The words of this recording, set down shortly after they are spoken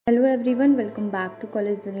Hello everyone, welcome back to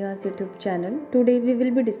College Duniya's YouTube channel. Today we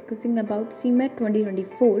will be discussing about CMAT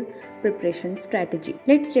 2024 preparation strategy.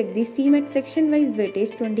 Let's check the CMAT section-wise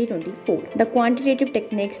weightage 2024. The quantitative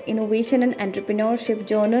techniques, innovation and entrepreneurship,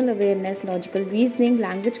 journal awareness, logical reasoning,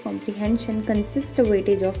 language comprehension consist a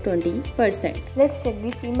weightage of 20%. Let's check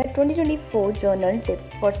the CMAT 2024 journal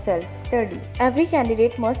tips for self-study. Every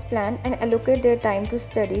candidate must plan and allocate their time to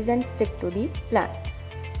studies and stick to the plan.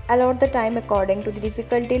 Allot the time according to the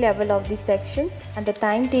difficulty level of the sections and the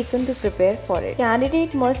time taken to prepare for it.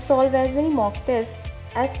 Candidate must solve as many mock tests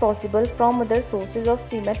as possible from other sources of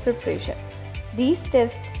CMAT preparation. These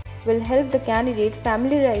tests will help the candidate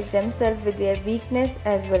familiarize themselves with their weakness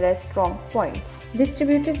as well as strong points.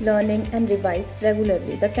 Distributive learning and revise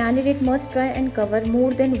regularly. The candidate must try and cover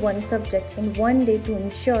more than one subject in one day to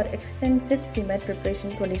ensure extensive CMAT preparation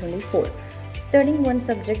 2024. Studying one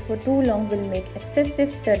subject for too long will make excessive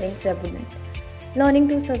studying prevalent. Learning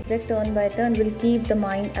two subjects turn by turn will keep the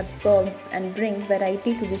mind absorbed and bring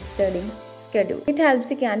variety to the studying schedule. It helps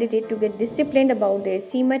the candidate to get disciplined about their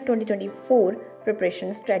CMAT 2024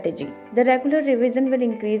 preparation strategy. The regular revision will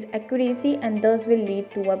increase accuracy and thus will lead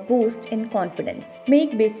to a boost in confidence.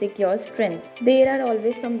 Make basic your strength. There are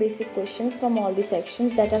always some basic questions from all the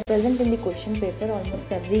sections that are present in the question paper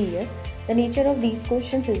almost every year. The nature of these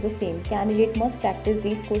questions is the same. Candidate must practice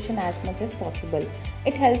these questions as much as possible.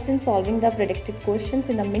 It helps in solving the predicted questions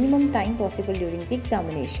in the minimum time possible during the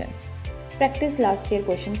examination. Practice last year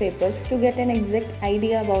question papers. To get an exact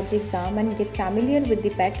idea about the exam and get familiar with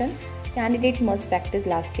the pattern, candidate must practice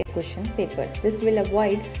last year question papers. This will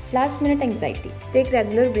avoid last-minute anxiety. Take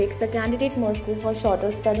regular breaks. The candidate must go for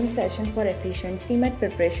shorter studying sessions for efficient CMAT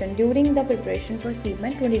preparation. During the preparation for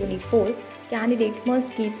CMAT 2024, candidate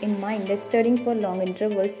must keep in mind that studying for long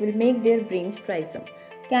intervals will make their brains tiresome.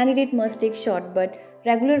 Candidate must take short but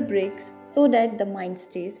regular breaks so that the mind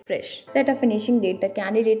stays fresh. Set a finishing date. The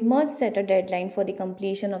candidate must set a deadline for the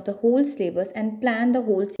completion of the whole syllabus and plan the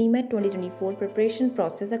whole CMAT 2024 preparation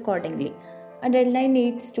process accordingly. A deadline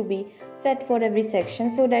needs to be set for every section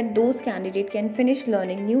so that those candidates can finish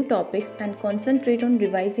learning new topics and concentrate on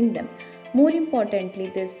revising them. More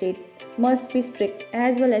importantly, this date must be strict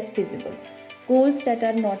as well as feasible. Goals that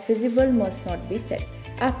are not feasible must not be set.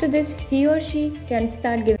 After this, he or she can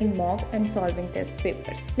start giving mock and solving test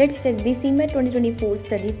papers. Let's check the CMAT 2024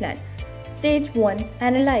 study plan. Stage 1.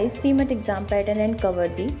 Analyze CMAT exam pattern and cover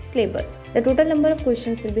the syllabus. The total number of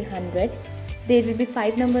questions will be 100. There will be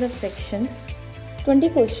 5 number of sections, 20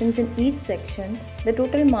 questions in each section. The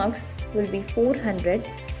total marks will be 400.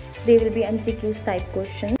 There will be MCQs type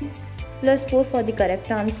questions. Plus 4 for the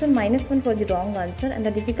correct answer, minus 1 for the wrong answer, and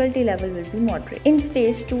the difficulty level will be moderate. In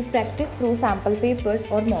stage 2, practice through sample papers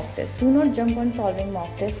or mock tests. Do not jump on solving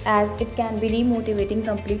mock tests as it can be demotivating.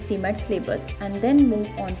 Complete CMAT syllabus and then move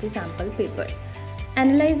on to sample papers.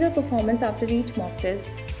 Analyze your performance after each mock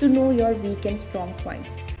test to know your weak and strong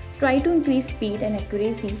points. Try to increase speed and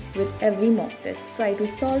accuracy with every mock test. Try to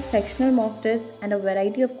solve sectional mock tests and a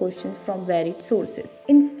variety of questions from varied sources.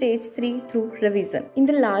 In stage 3, through revision. In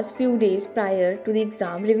the last few days prior to the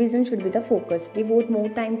exam, revision should be the focus. Devote more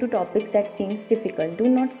time to topics that seems difficult. Do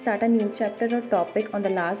not start a new chapter or topic on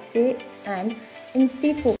the last day and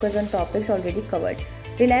instead focus on topics already covered.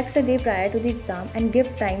 Relax a day prior to the exam and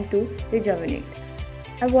give time to rejuvenate.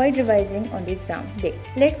 Avoid revising on the exam day.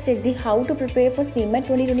 Let's check the how to prepare for CMAT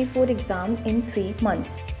 2024 exam in 3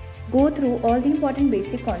 months. Go through all the important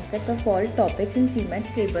basic concepts of all topics in CMAT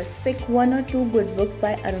syllabus. Pick 1 or 2 good books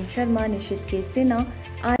by Arun Sharma, Nishit K. Sinha,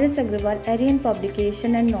 R.S. Agrawal, Arian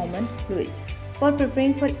Publication and Norman Lewis for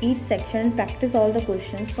preparing for each section and practice all the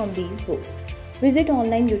questions from these books. Visit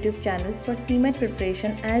online YouTube channels for CMAT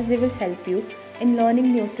preparation as they will help you in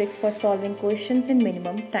learning new tricks for solving questions in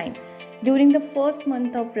minimum time. During the first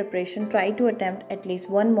month of preparation, try to attempt at least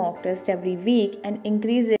one mock test every week and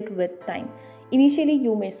increase it with time. Initially,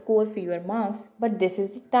 you may score fewer marks, but this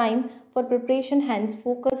is the time for preparation, hence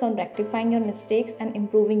focus on rectifying your mistakes and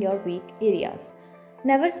improving your weak areas.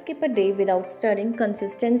 Never skip a day without studying.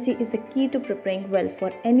 Consistency is the key to preparing well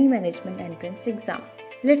for any management entrance exam.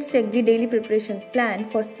 Let's check the daily preparation plan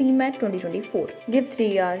for CMAT 2024. Give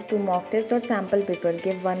 3 hours to mock test or sample paper.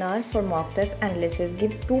 Give 1 hour for mock test analysis.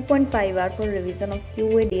 Give 2.5 hours for revision of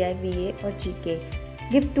QA, DI, VA or GK.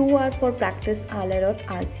 Give 2 hours for practice ALR or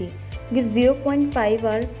RC. Give 0.5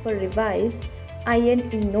 hours for revised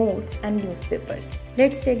I&E notes and newspapers.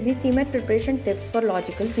 Let's check the CMAT preparation tips for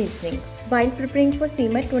logical reasoning. While preparing for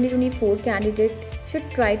CMAT 2024, candidates should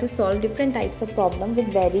try to solve different types of problems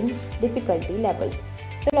with varying difficulty levels.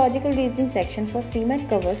 The logical reasoning section for CMAT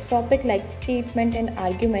covers topics like statement and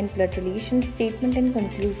argument, blood relation, statement and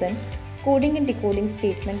conclusion, coding and decoding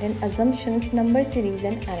statement and assumptions, number series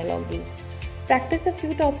and analogies. Practice a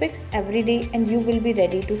few topics every day and you will be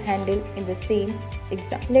ready to handle in the same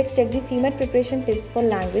exam. Let's check the CMAT preparation tips for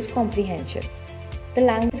language comprehension. The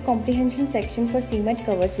language comprehension section for CMAT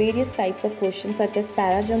covers various types of questions such as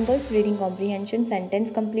para-jumbles, reading comprehension, sentence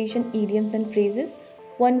completion, idioms and phrases,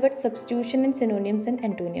 one-word substitution and synonyms and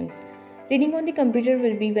antonyms. Reading on the computer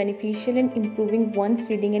will be beneficial in improving one's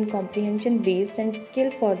reading and comprehension based and skill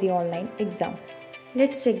for the online exam.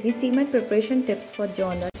 Let's check the CMAT preparation tips for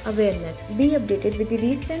journal awareness. Be updated with the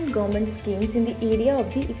recent government schemes in the area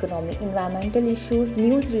of the economy, environmental issues,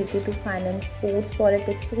 news related to finance, sports,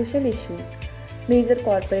 politics, social issues, major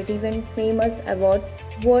corporate events, famous awards,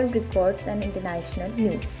 world records and international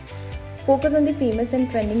news. Focus on the famous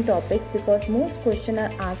and trending topics because most questions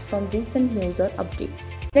are asked from recent news or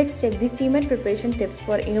updates. Let's check the CMAT preparation tips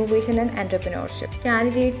for innovation and entrepreneurship.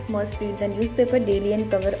 Candidates must read the newspaper daily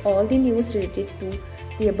and cover all the news related to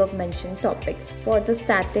the above mentioned topics. For the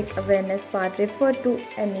static awareness part, refer to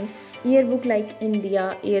any yearbook like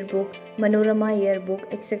India Yearbook, Manorama Yearbook,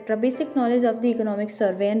 etc. Basic knowledge of the economic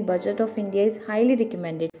survey and budget of India is highly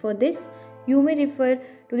recommended. For this, you may refer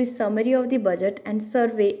to the summary of the budget and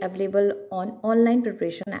survey available on online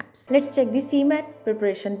preparation apps. Let's check the CMAT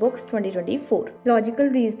preparation books 2024. Logical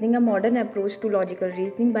Reasoning, a modern approach to logical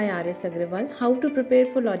reasoning by R.S. Agrawal. How to prepare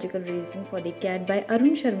for logical reasoning for the CAT by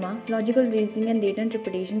Arun Sharma. Logical Reasoning and Data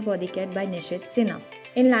Interpretation for the CAT by Nishit Sinha.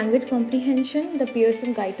 In language comprehension, The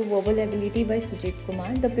Pearson Guide to Verbal Ability by Sujit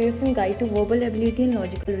Kumar. The Pearson Guide to Verbal Ability and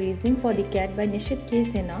Logical Reasoning for the CAT by Nishit K.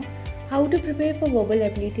 Sinha. How to Prepare for Verbal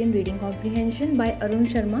Ability and Reading Comprehension by Arun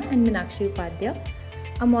Sharma and Meenakshi Upadhyay.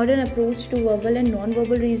 A Modern Approach to Verbal and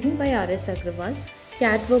Non-Verbal Reasoning by R.S. Agrawal.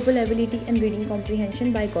 CAT Verbal Ability and Reading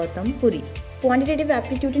Comprehension by Gautam Puri. Quantitative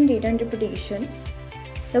Aptitude and Data Interpretation.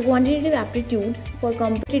 The Quantitative Aptitude for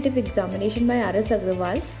Competitive Examination by R.S.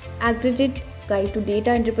 Agrawal. Aggregate Guide to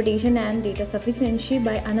Data Interpretation and Data Sufficiency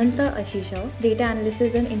by Ananta Ashisha. Data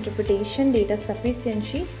Analysis and Interpretation, Data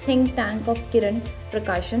Sufficiency, Think Tank of Kiran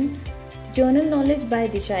Prakashan. Journal Knowledge by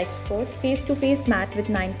Disha Expert. Face-to-Face Math with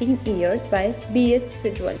 19 Years by B.S.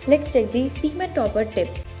 Sijwal. Let's check the CMAT Topper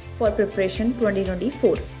Tips for Preparation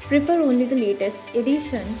 2024. Prefer only the latest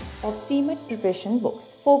edition of CMAT preparation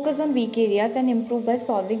books. Focus on weak areas and improve by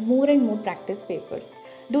solving more and more practice papers.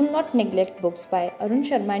 Do not neglect books by Arun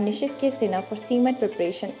Sharma and Nishit K. Sinha for CMAT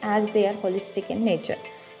preparation as they are holistic in nature.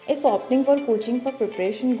 If opting for coaching for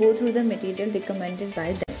preparation, go through the material recommended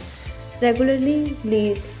by them. Regularly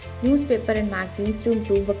read newspaper and magazines to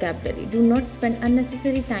improve vocabulary. Do not spend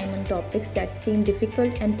unnecessary time on topics that seem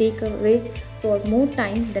difficult and take away for more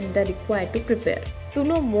time than the required to prepare. To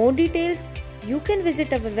know more details, you can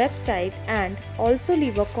visit our website and also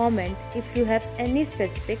leave a comment if you have any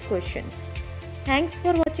specific questions. Thanks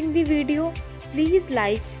for watching the video. Please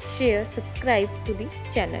like, share, subscribe to the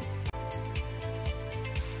channel.